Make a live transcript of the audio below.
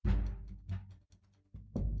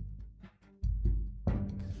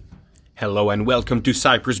Hello and welcome to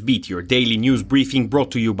Cyprus Beat, your daily news briefing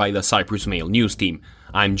brought to you by the Cyprus Mail news team.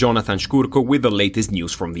 I'm Jonathan Shkurko with the latest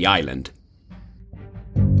news from the island.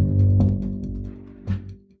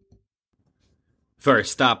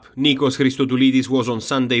 First up, Nikos Christodoulides was on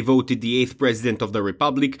Sunday voted the 8th President of the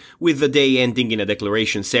Republic, with the day ending in a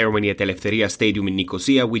declaration ceremony at Eleftheria Stadium in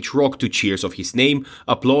Nicosia, which rocked to cheers of his name,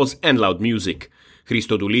 applause and loud music.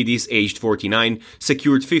 Christodoulides, aged 49,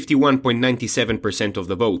 secured 51.97% of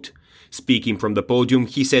the vote. Speaking from the podium,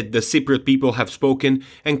 he said the Cypriot people have spoken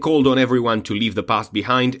and called on everyone to leave the past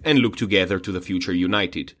behind and look together to the future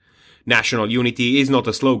united. National unity is not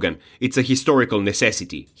a slogan, it's a historical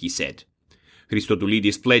necessity, he said.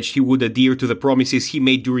 Christodoulides pledged he would adhere to the promises he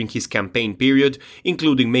made during his campaign period,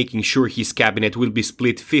 including making sure his cabinet will be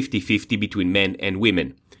split 50-50 between men and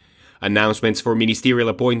women. Announcements for ministerial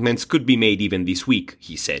appointments could be made even this week,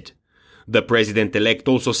 he said. The president-elect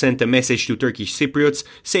also sent a message to Turkish Cypriots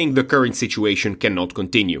saying the current situation cannot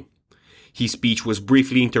continue. His speech was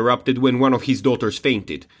briefly interrupted when one of his daughters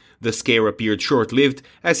fainted. The scare appeared short-lived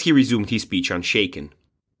as he resumed his speech unshaken.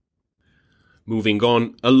 Moving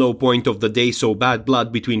on, a low point of the day saw bad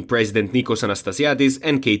blood between President Nikos Anastasiadis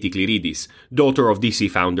and Katie Cleridis, daughter of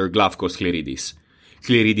DC founder Glafkos Cleridis.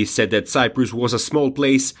 Cleridis said that Cyprus was a small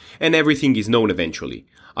place and everything is known eventually.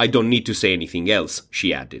 I don't need to say anything else,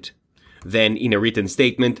 she added. Then, in a written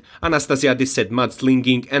statement, Anastasiadis said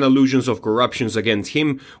mudslinging and allusions of corruptions against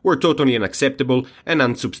him were totally unacceptable and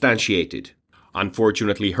unsubstantiated.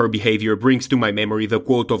 Unfortunately, her behavior brings to my memory the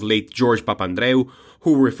quote of late George Papandreou,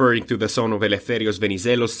 who, referring to the son of Eleftherios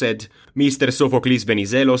Venizelos, said, "Mr. Sophocles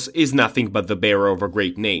Venizelos is nothing but the bearer of a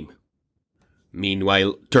great name."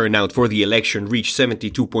 Meanwhile, turnout for the election reached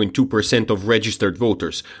 72.2% of registered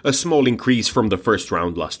voters, a small increase from the first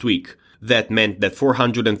round last week. That meant that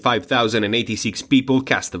 405,086 people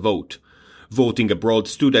cast a vote. Voting abroad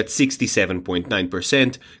stood at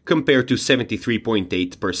 67.9% compared to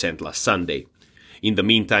 73.8% last Sunday. In the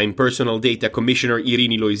meantime, Personal Data Commissioner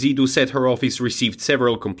Irini Loizidou said her office received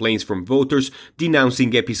several complaints from voters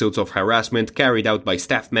denouncing episodes of harassment carried out by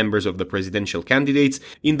staff members of the presidential candidates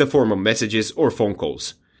in the form of messages or phone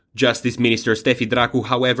calls. Justice Minister Stefi Dracu,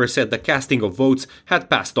 however, said the casting of votes had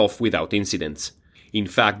passed off without incidents. In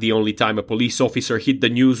fact, the only time a police officer hit the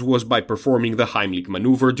news was by performing the Heimlich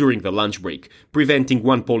maneuver during the lunch break, preventing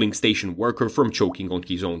one polling station worker from choking on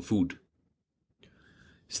his own food.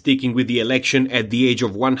 Sticking with the election, at the age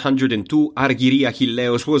of 102, Argyria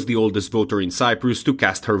Achilleos was the oldest voter in Cyprus to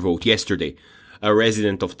cast her vote yesterday. A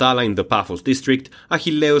resident of Tala in the Paphos district,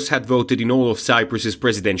 Achilleos had voted in all of Cyprus's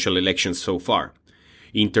presidential elections so far.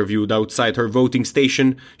 Interviewed outside her voting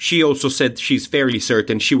station, she also said she's fairly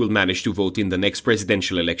certain she will manage to vote in the next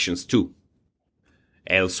presidential elections too.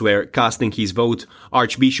 Elsewhere, casting his vote,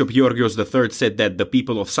 Archbishop Georgios III said that the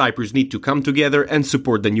people of Cyprus need to come together and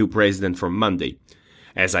support the new president from Monday.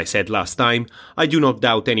 As I said last time, I do not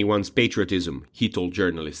doubt anyone's patriotism, he told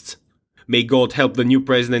journalists. May God help the new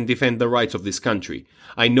president defend the rights of this country.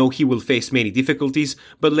 I know he will face many difficulties,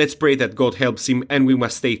 but let's pray that God helps him and we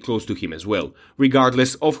must stay close to him as well,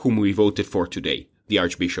 regardless of whom we voted for today, the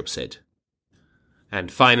Archbishop said.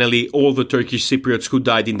 And finally, all the Turkish Cypriots who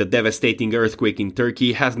died in the devastating earthquake in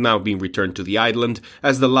Turkey have now been returned to the island,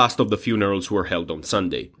 as the last of the funerals were held on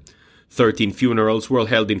Sunday. 13 funerals were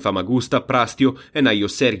held in Famagusta, Prastio and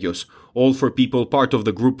Ayios Sergios, all for people part of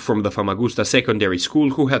the group from the Famagusta secondary school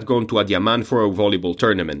who had gone to Adiyaman for a volleyball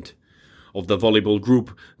tournament. Of the volleyball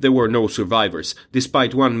group, there were no survivors,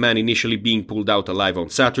 despite one man initially being pulled out alive on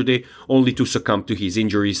Saturday, only to succumb to his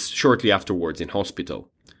injuries shortly afterwards in hospital.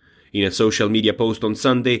 In a social media post on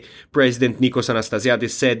Sunday, President Nikos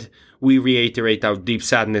Anastasiadis said, "We reiterate our deep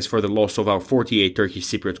sadness for the loss of our 48 Turkish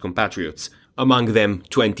Cypriot compatriots, among them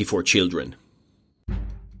 24 children."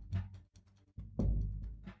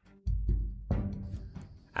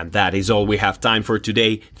 And that is all we have time for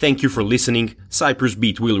today. Thank you for listening. Cyprus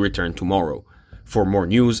Beat will return tomorrow. For more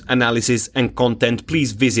news, analysis and content,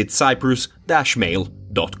 please visit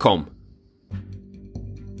cyprus-mail.com.